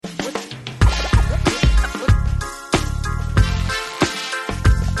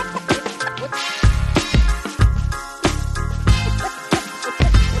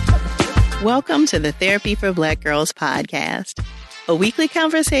Welcome to the Therapy for Black Girls podcast, a weekly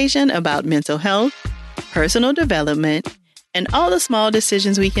conversation about mental health, personal development, and all the small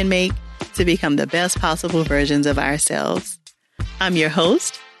decisions we can make to become the best possible versions of ourselves. I'm your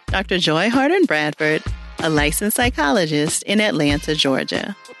host, Dr. Joy Harden Bradford, a licensed psychologist in Atlanta,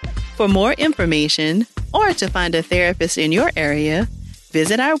 Georgia. For more information or to find a therapist in your area,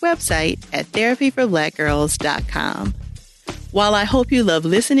 visit our website at therapyforblackgirls.com. While I hope you love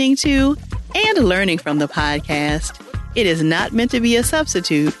listening to and learning from the podcast, it is not meant to be a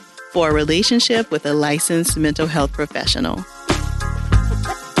substitute for a relationship with a licensed mental health professional.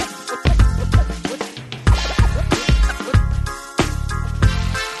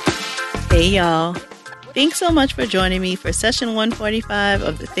 Hey y'all. Thanks so much for joining me for session 145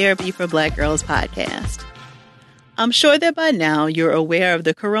 of the Therapy for Black Girls podcast. I'm sure that by now you're aware of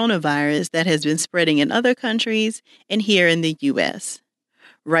the coronavirus that has been spreading in other countries and here in the U.S.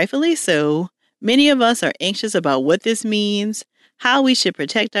 Rightfully so, many of us are anxious about what this means, how we should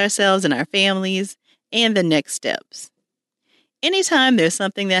protect ourselves and our families, and the next steps. Anytime there's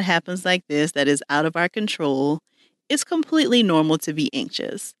something that happens like this that is out of our control, it's completely normal to be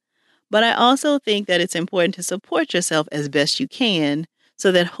anxious. But I also think that it's important to support yourself as best you can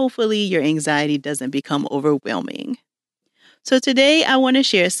so that hopefully your anxiety doesn't become overwhelming. So today I want to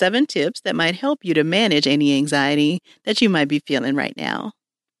share 7 tips that might help you to manage any anxiety that you might be feeling right now.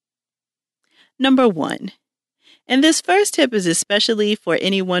 Number 1, and this first tip is especially for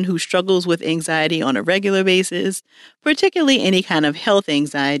anyone who struggles with anxiety on a regular basis, particularly any kind of health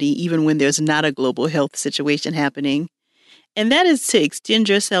anxiety, even when there's not a global health situation happening. And that is to extend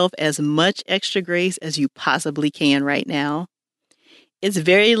yourself as much extra grace as you possibly can right now. It's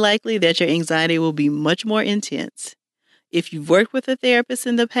very likely that your anxiety will be much more intense. If you've worked with a therapist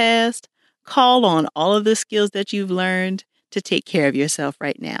in the past, call on all of the skills that you've learned to take care of yourself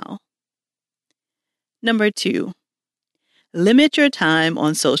right now. Number 2, limit your time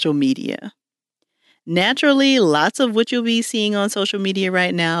on social media. Naturally, lots of what you'll be seeing on social media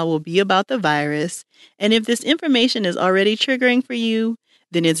right now will be about the virus, and if this information is already triggering for you,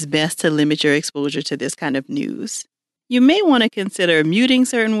 then it's best to limit your exposure to this kind of news. You may want to consider muting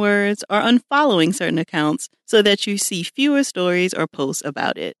certain words or unfollowing certain accounts so that you see fewer stories or posts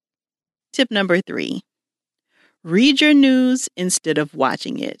about it. Tip number 3, read your news instead of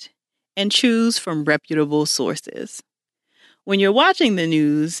watching it, and choose from reputable sources. When you're watching the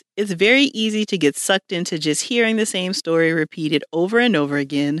news, it's very easy to get sucked into just hearing the same story repeated over and over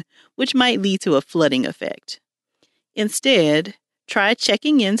again, which might lead to a flooding effect. Instead, try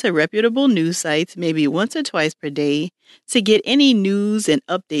checking into reputable news sites maybe once or twice per day to get any news and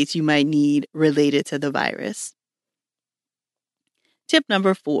updates you might need related to the virus. Tip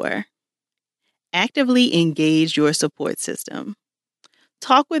number 4, actively engage your support system.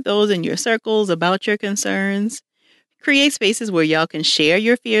 Talk with those in your circles about your concerns. Create spaces where y'all can share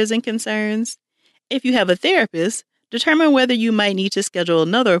your fears and concerns. If you have a therapist, determine whether you might need to schedule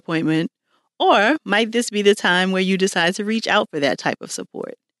another appointment, or might this be the time where you decide to reach out for that type of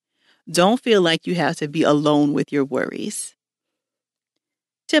support. Don't feel like you have to be alone with your worries.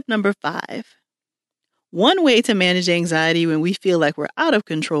 Tip number 5. One way to manage anxiety when we feel like we're out of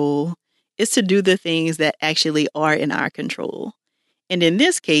control is to do the things that actually are in our control. And in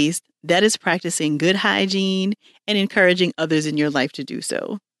this case, that is practicing good hygiene and encouraging others in your life to do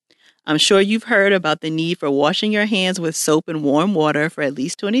so. I'm sure you've heard about the need for washing your hands with soap and warm water for at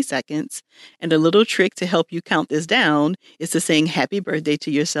least 20 seconds. And a little trick to help you count this down is to sing happy birthday to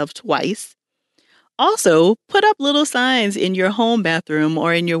yourself twice. Also, put up little signs in your home bathroom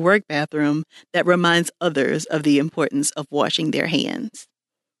or in your work bathroom that reminds others of the importance of washing their hands.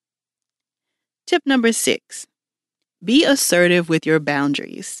 Tip number 6. Be assertive with your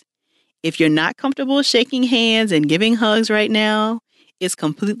boundaries. If you're not comfortable shaking hands and giving hugs right now, it's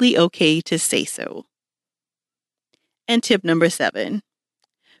completely okay to say so. And tip number 7,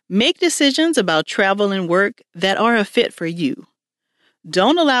 make decisions about travel and work that are a fit for you.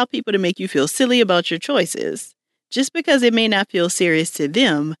 Don't allow people to make you feel silly about your choices. Just because it may not feel serious to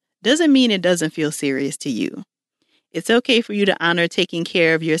them doesn't mean it doesn't feel serious to you. It's okay for you to honor taking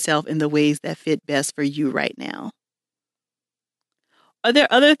care of yourself in the ways that fit best for you right now. Are there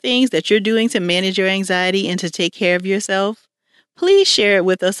other things that you're doing to manage your anxiety and to take care of yourself? Please share it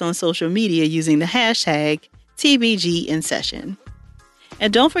with us on social media using the hashtag TBGInSession.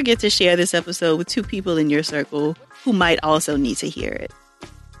 And don't forget to share this episode with 2 people in your circle who might also need to hear it.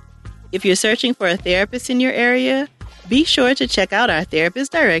 If you're searching for a therapist in your area, be sure to check out our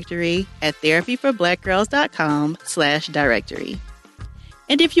therapist directory at therapyforblackgirls.com/directory.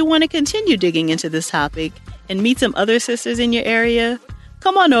 And if you want to continue digging into this topic and meet some other sisters in your area,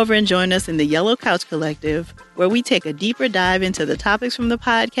 Come on over and join us in the Yellow Couch Collective, where we take a deeper dive into the topics from the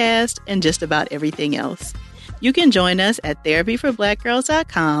podcast and just about everything else. You can join us at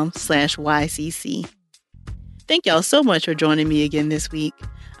therapyforblackgirls.com/YCC. Thank y'all so much for joining me again this week.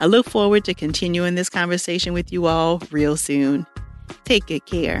 I look forward to continuing this conversation with you all real soon. Take good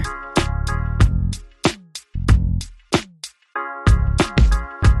care.